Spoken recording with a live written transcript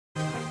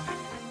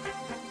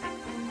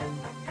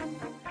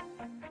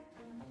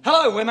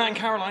Hello, we're Matt and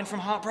Caroline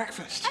from Heart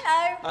Breakfast.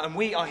 Hello. And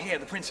we are here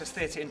at the Princess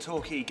Theatre in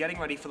Torquay, getting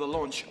ready for the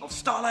launch of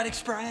Starlight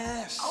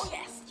Express. Oh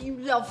yes, you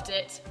loved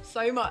it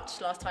so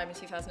much last time in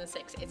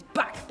 2006. It's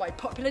back by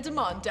popular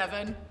demand,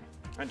 Devon.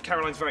 And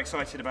Caroline's very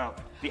excited about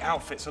the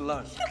outfits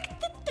alone.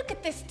 Look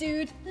at this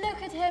dude.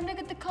 Look at him, look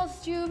at the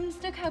costumes,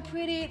 look how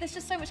pretty. There's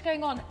just so much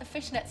going on. The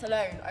fishnets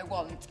alone I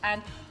want.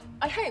 And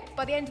I hope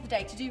by the end of the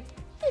day to do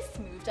this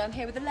move down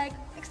here with the leg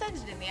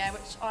extended in the air,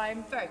 which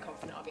I'm very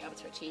confident I'll be able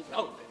to achieve.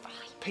 Oh,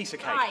 piece of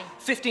cake. Aye.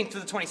 15th to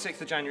the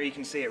 26th of January, you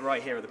can see it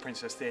right here at the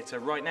Princess Theatre.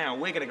 Right now,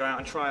 we're going to go out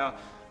and try our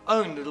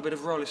own little bit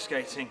of roller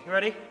skating. You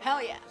ready?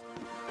 Hell yeah.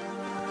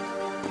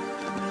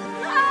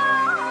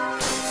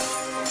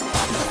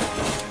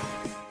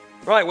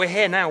 Right, we're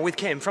here now with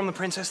Kim from the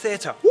Princess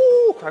Theatre.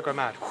 Woo! Crowd go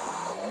mad.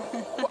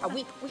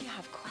 we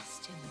have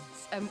questions.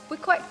 We're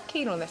quite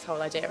keen on this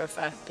whole idea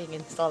of being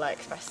in Starlight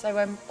Express. So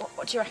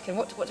what do you reckon?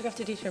 What do we have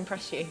to do to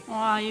impress you?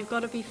 Well, you've got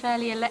to be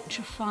fairly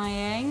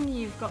electrifying.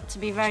 You've got to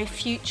be very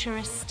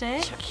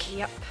futuristic.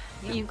 Yep.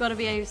 You've got to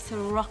be able to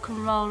rock and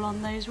roll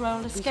on those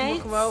roller skates.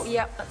 Rock and roll.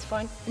 Yep, that's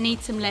fine.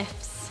 Need some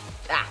lifts.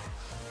 Ah.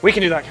 We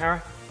can do that,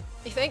 Cara.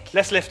 You think?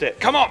 Let's lift it.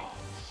 Come on!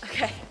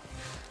 Okay.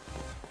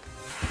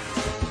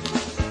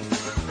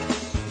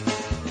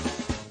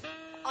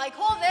 I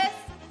call this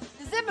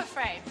the Zimmer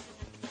frame.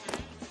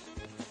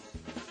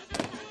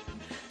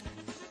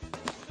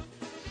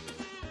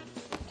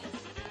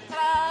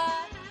 Ta-da!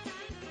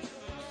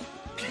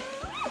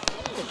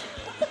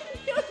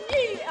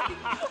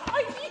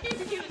 I knew you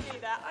were going to do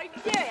that. I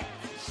knew it.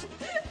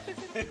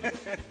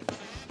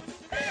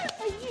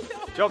 I knew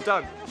it. Job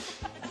done.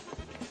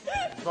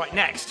 Right,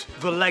 next,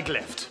 the leg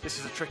lift. This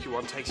is a tricky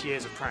one, takes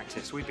years of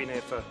practice. We've been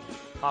here for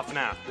half an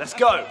hour. Let's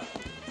go!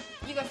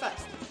 You go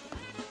first.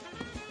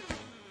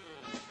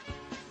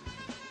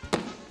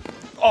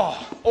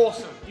 Oh,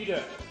 awesome. You do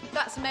it.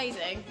 That's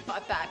amazing, but I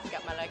bet I can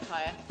get my leg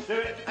higher. Do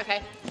it.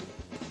 Okay.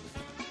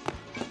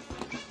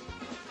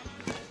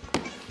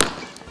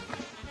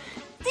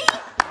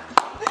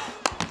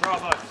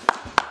 Bravo.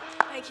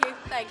 Thank you,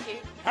 thank you.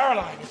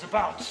 Caroline is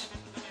about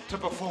to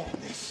perform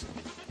this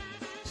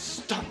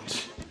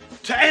stunt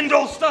to end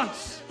all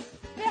stunts.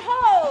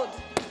 Behold!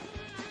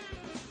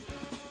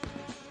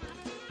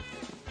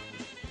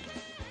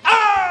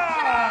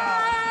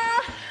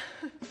 Ah!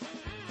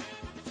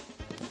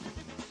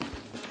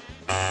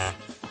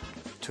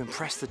 To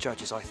impress the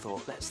judges, I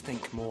thought, let's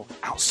think more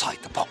outside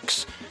the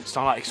box.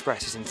 Starlight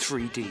Express is in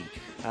 3D.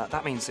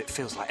 That means it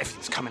feels like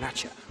everything's coming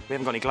at you. We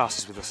haven't got any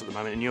glasses with us at the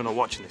moment, and you're not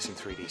watching this in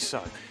 3D,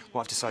 so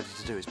what I've decided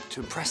to do is to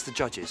impress the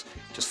judges,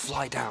 just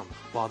fly down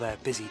while they're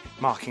busy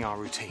marking our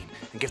routine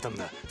and give them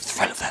the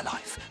thrill of their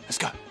life. Let's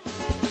go.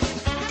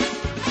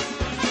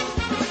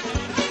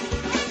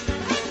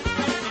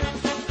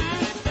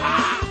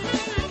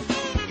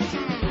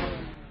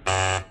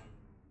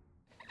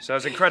 So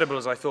as incredible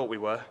as I thought we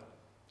were,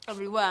 Oh,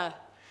 we were.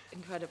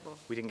 Incredible.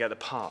 we didn't get the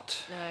part.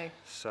 No.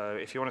 So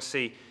if you want to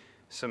see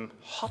some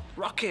hot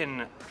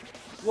rockin'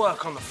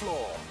 work on the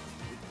floor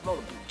with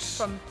roller boots.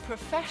 From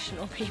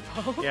professional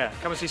people. Yeah,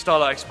 come and see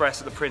Starlight Express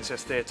at the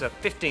Princess Theatre,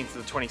 15th to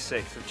the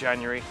 26th of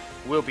January.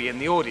 We'll be in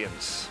the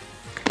audience.